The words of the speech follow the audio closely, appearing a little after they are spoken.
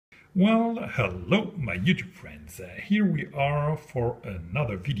Well, hello my YouTube friends, here we are for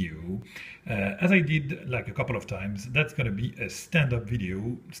another video. As I did like a couple of times, that's gonna be a stand-up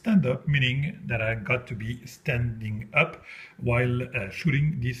video. Stand-up meaning that I got to be standing up while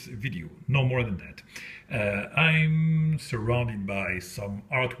shooting this video, no more than that. I'm surrounded by some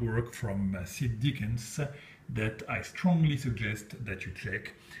artwork from Sid Dickens that I strongly suggest that you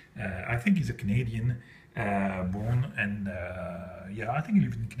check. I think he's a Canadian born, and yeah, I think he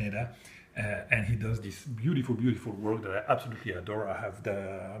lives in Canada, and he does this beautiful work that I absolutely adore. I have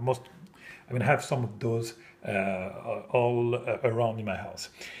I have some of those all around in my house,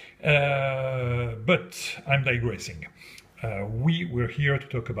 but I'm digressing. We were here to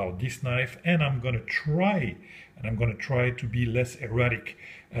talk about this knife, and I'm gonna try to be less erratic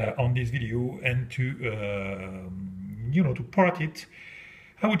on this video and to to part it,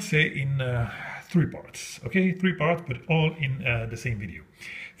 I would say, in three parts. Okay, three parts, but all in the same video.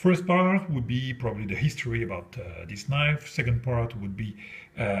 First part would be probably the history about this knife. Second part would be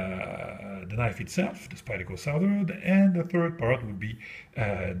the knife itself, the Spyderco Southard, and the third part would be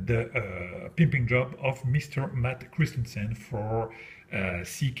the pimping job of Mr. Matt Christenssen for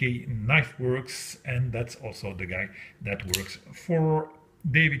CK Knife Works, and that's also the guy that works for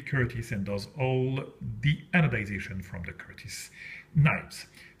David Curtis and does all the anodization from the Curtis knives.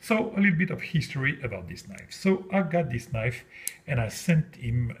 So a little bit of history about this knife. So I got this knife and I sent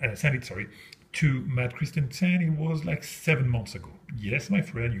it to Matt Christenssen. It was like 7 months ago. Yes, my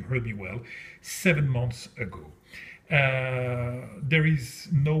friend, you heard me well. 7 months ago. There is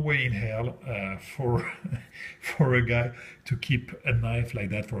no way in hell for for a guy to keep a knife like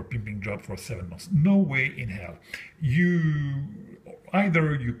that for a pimping job for 7 months. No way in hell.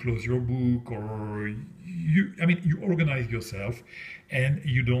 Either you close your book, or you organize yourself, and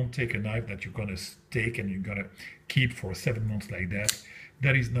you don't take a knife that you're gonna take and you're gonna keep for 7 months like that.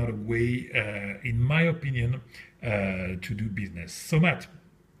 That is not a way, in my opinion, to do business. So Matt,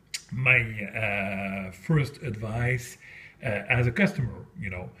 my first advice as a customer,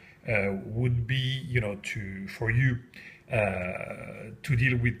 would be, for you to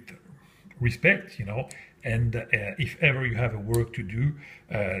deal with respect, and if ever you have a work to do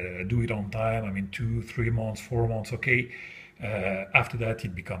it on time. 2, 3 months, 4 months, okay. After that,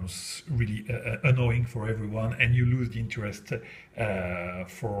 it becomes really annoying for everyone, and you lose the interest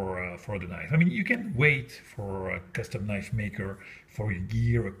for the knife. You can wait for a custom knife maker for a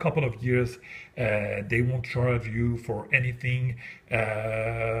year, a couple of years. They won't charge you for anything,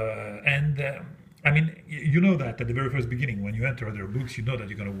 you know that at the very first beginning, when you enter their books, you know that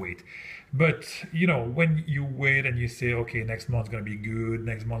you're going to wait. But, when you wait and you say, okay, next month's going to be good,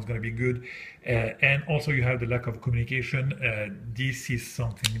 next month's going to be good, and also you have the lack of communication, this is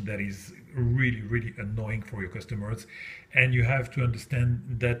something that is really annoying for your customers. And you have to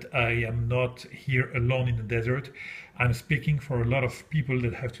understand that I am not here alone in the desert. I'm speaking for a lot of people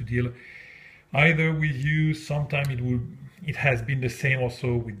that have to deal either with you. Sometimes it has been the same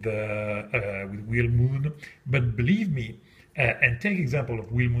also with Will Moon, but believe me, and take example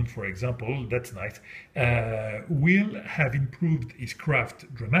of Will Moon, for example. That's nice. Will have improved his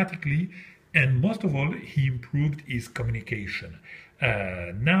craft dramatically, and most of all, he improved his communication.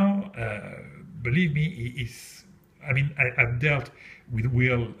 Now, believe me, he is. I've dealt with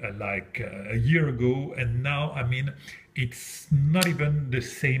Will like a year ago, and now, it's not even the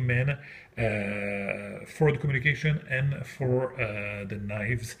same man for the communication and for the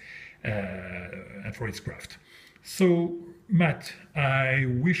knives and for his craft. So, Matt, I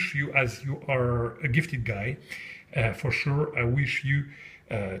wish you, as you are a gifted guy, for sure, I wish you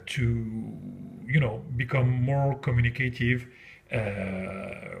to, become more communicative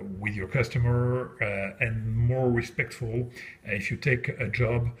with your customer and more respectful. If you take a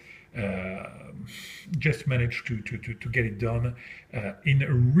job, just manage to get it done in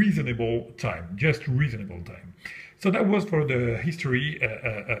a reasonable time, just reasonable time. So that was for the history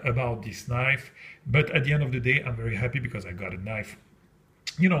about this knife. But at the end of the day, I'm very happy because I got a knife,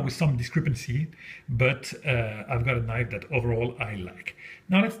 with some discrepancy, but I've got a knife that overall I like.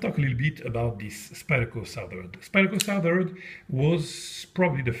 Now let's talk a little bit about this Spyderco Southard. Spyderco Southard was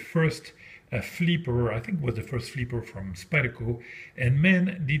probably the first flipper, I think was the first flipper from Spyderco, and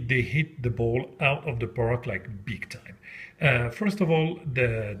man, did they hit the ball out of the park like big time. First of all,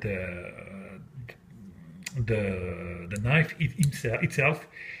 the knife itself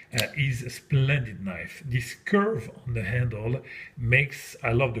is a splendid knife. This curve on the handle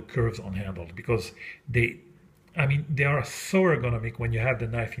I love the curves on handle because they are so ergonomic. When you have the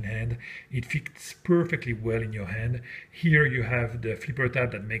knife in hand, it fits perfectly well in your hand. Here you have the flipper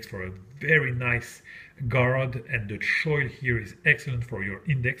tab that makes for a very nice guard, and the choil here is excellent for your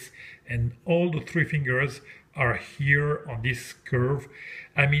index, and all the three fingers are here on this curve.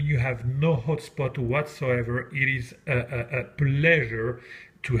 I mean, you have no hot spot whatsoever. It is a pleasure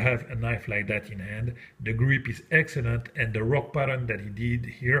to have a knife like that in hand. The grip is excellent, and the rock pattern that he did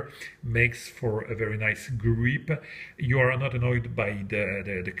here makes for a very nice grip. You are not annoyed by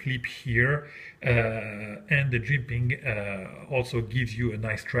the clip here, and the jimping also gives you a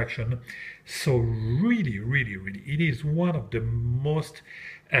nice traction. So really, really, really, it is one of the most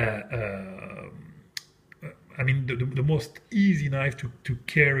I mean, the most easy knife to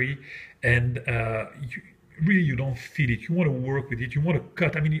carry, and really you don't feel it. You want to work with it. You want to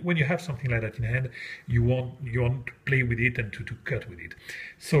cut. I mean, when you have something like that in hand, you want to play with it and to cut with it.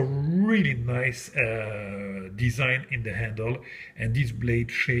 So really nice design in the handle, and this blade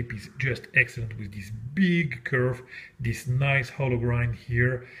shape is just excellent with this big curve, this nice hollow grind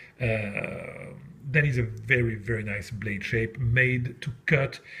here. That is a very, very nice blade shape made to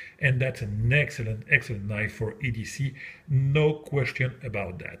cut, and that's an excellent, excellent knife for EDC, no question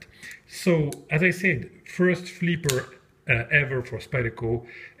about that. So, as I said, first flipper ever for Spyderco,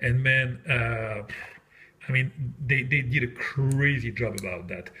 and man, I mean, they did a crazy job about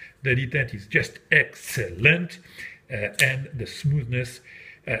that. The detent is just excellent, and the smoothness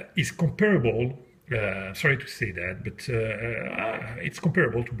is comparable. Sorry to say that, but it's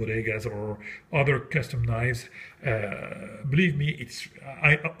comparable to bodegas or other custom knives. Believe me,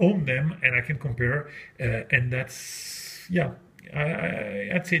 I own them and I can compare, and that's, yeah,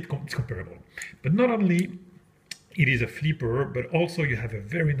 I'd say it's comparable. But not only it is a flipper, but also you have a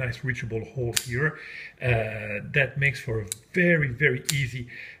very nice reachable hole here that makes for a very, very easy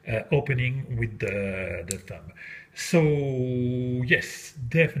opening with the thumb. So yes,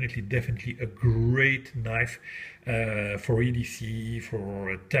 definitely a great knife for EDC,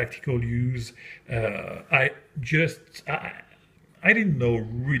 for tactical use. I didn't know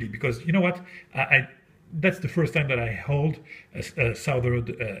really, because you know what, that's the first time that I hold a Southard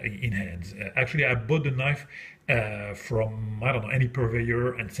in hands. Actually, I bought the knife from, I don't know, any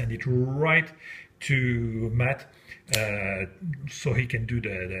purveyor and sent it right to Matt so he can do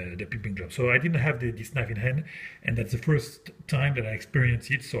the pimping job. So I didn't have this knife in hand, and that's the first time that I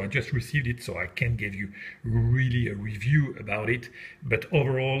experienced it, so I just received it, so I can't give you really a review about it. But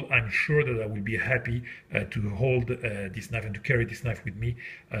overall, I'm sure that I will be happy to hold this knife and to carry this knife with me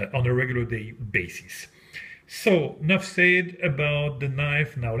on a regular day basis. So, enough said about the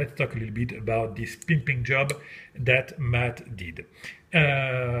knife. Now let's talk a little bit about this pimping job that Matt did.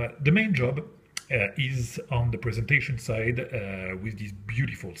 The main job is on the presentation side with this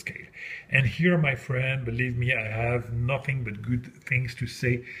beautiful scale. And here, my friend, believe me, I have nothing but good things to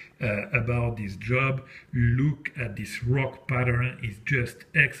say about this job. Look at this rock pattern, it's just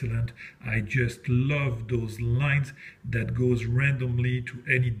excellent. I just love those lines that goes randomly to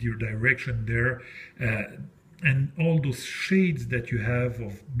any direction there. And all those shades that you have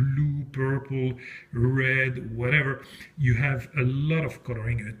of blue, purple, red, whatever, you have a lot of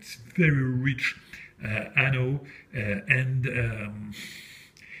coloring. It's very rich anno, and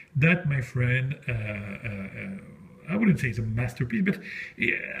that, my friend, I wouldn't say it's a masterpiece, but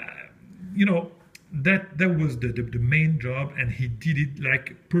you know, that was the main job, and he did it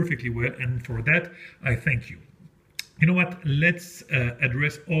like perfectly well, and for that I thank you. You know what? Let's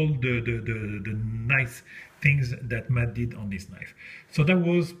address all the nice things that Matt did on this knife. So that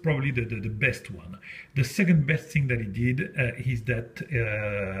was probably the best one. The second best thing that he did is that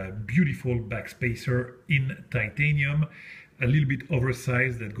beautiful backspacer in titanium, a little bit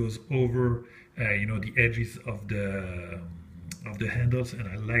oversized, that goes over you know, the edges of the handles, and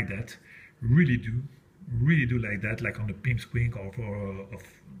I like that. Really do like that, like on the Pimp Squink of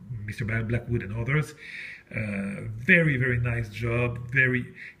Mr. Blackwood and others. Very, very nice job. Very,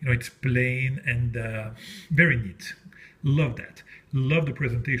 you know, it's plain and very neat. Love that. Love the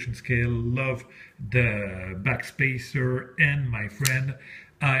presentation scale. Love the backspacer. And my friend,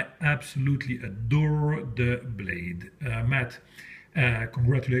 I absolutely adore the blade. Matt,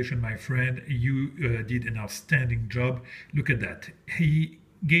 congratulations, my friend. You did an outstanding job. Look at that. He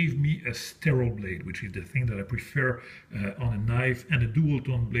gave me a sterile blade, which is the thing that I prefer on a knife, and a dual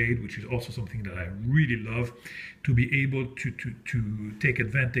tone blade, which is also something that I really love, to be able to take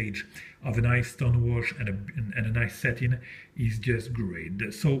advantage of a nice stone wash and a nice satin is just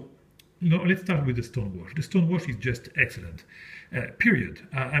great. So, you know, let's start with the stone wash. The stone wash is just excellent. Period.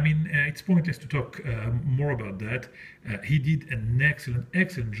 I mean, it's pointless to talk more about that. He did an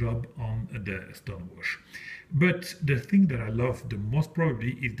excellent job on the stone wash. But the thing that I love the most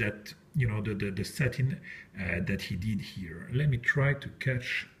probably is that, you know, the satin that he did here. Let me try to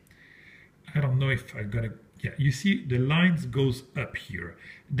catch I don't know if I'm gonna, yeah, you see the lines goes up here.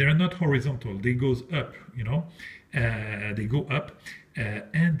 They're not horizontal, they goes up, you know, they go up,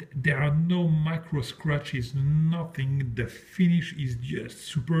 and there are no micro scratches, nothing. The finish is just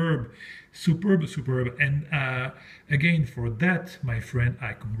superb, superb, superb. And again, for that, my friend,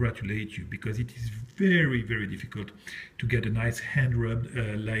 I congratulate you, because it is very, very difficult to get a nice hand rub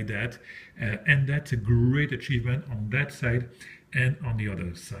like that, and that's a great achievement on that side and on the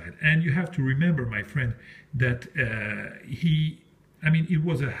other side. And you have to remember, my friend, that I mean, it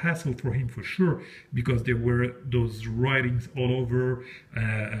was a hassle for him for sure, because there were those writings all over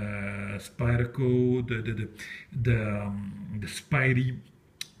Spyderco, the Spidey,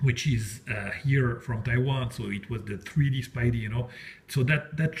 which is here from Taiwan, so it was the 3D Spidey, you know. So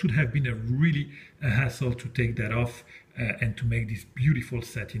that should have been a really a hassle to take that off and to make this beautiful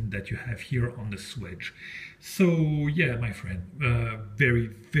satin that you have here on the swedge. So yeah, my friend, very,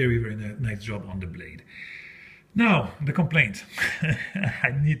 very, very nice job on the blade. Now, the complaint.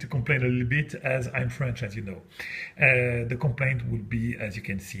 I need to complain a little bit, as I'm French, as you know. The complaint would be, as you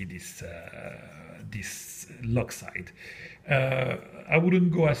can see, this lock side. I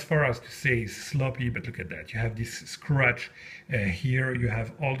wouldn't go as far as to say sloppy, but look at that. You have this scratch here. You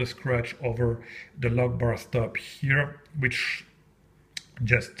have all the scratch over the lock bar stop here, which,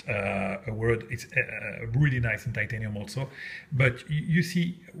 just a word, it's really nice in titanium also. But you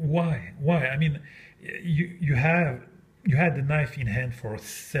see why? I mean, you had the knife in hand for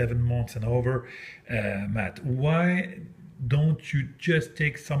 7 months and over, Matt. Why don't you just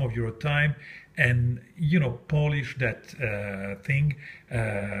take some of your time and, you know, polish that thing,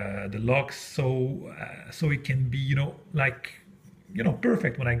 the locks, so it can be, you know, like, you know,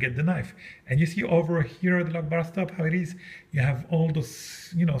 perfect when I get the knife. And you see over here the lock bar stop, how it is. You have all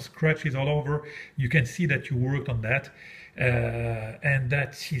those, you know, scratches all over. You can see that you worked on that. And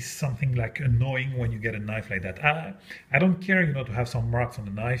that is something like annoying when you get a knife like that. I don't care, you know, to have some marks on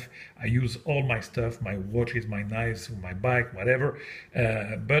the knife. I use all my stuff, my watches, my knives, my bike, whatever.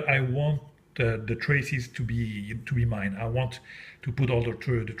 But I want the traces to be mine. I want to put all the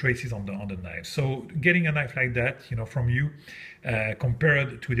traces on the knife. So getting a knife like that, you know, from you,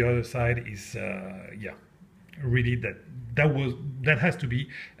 compared to the other side is, yeah, really that has to be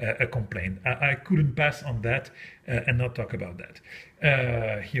a complaint. I couldn't pass on that and not talk about that.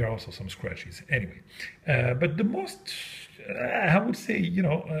 Here are also some scratches. Anyway, but the most, I would say, you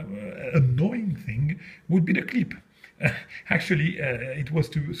know, annoying thing would be the clip. Actually, it was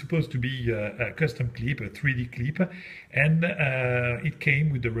supposed to be a custom clip, a 3D clip, and it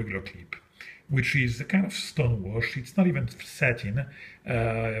came with the regular clip, which is a kind of stone wash. It's not even satin.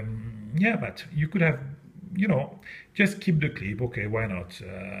 Yeah, but you could have, you know, just keep the clip. Okay, why not?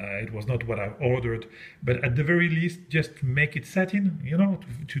 It was not what I ordered, but at the very least, just make it satin, you know,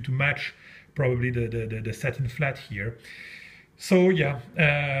 to match probably the satin flat here. So yeah,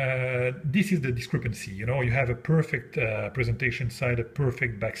 this is the discrepancy. You know, you have a perfect presentation side, a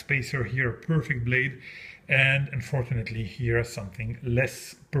perfect backspacer here, a perfect blade, and unfortunately here something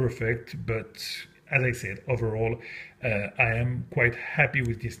less perfect. But as I said, overall, I am quite happy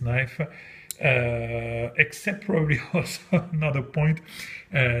with this knife. Except probably also another point,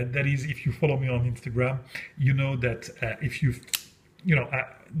 that is, if you follow me on Instagram, you know that if you know,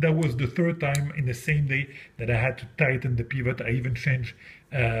 that was the 3rd time in the same day that I had to tighten the pivot. I even changed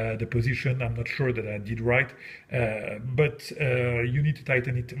the position. I'm not sure that I did right, but you need to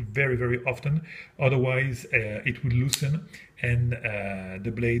tighten it very, very often. Otherwise, it will loosen, and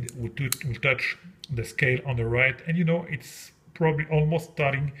the blade will touch the scale on the right. And you know, it's probably almost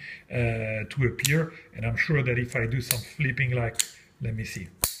starting to appear. And I'm sure that if I do some flipping, like, let me see,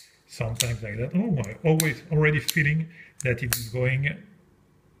 sometimes like that, oh my, always already feeling that it is going,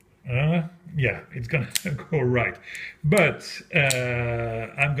 yeah, it's gonna go right. But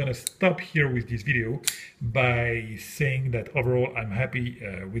I'm gonna stop here with this video by saying that overall I'm happy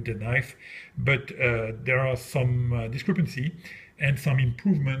with the knife, but there are some discrepancy and some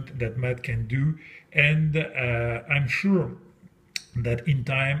improvement that Matt can do, and I'm sure that in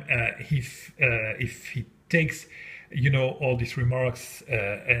time, if he takes, you know, all these remarks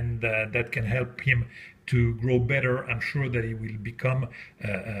and that can help him to grow better, I'm sure that he will become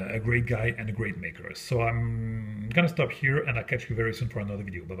a great guy and a great maker. So I'm gonna stop here, and I'll catch you very soon for another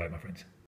video. Bye bye, my friends.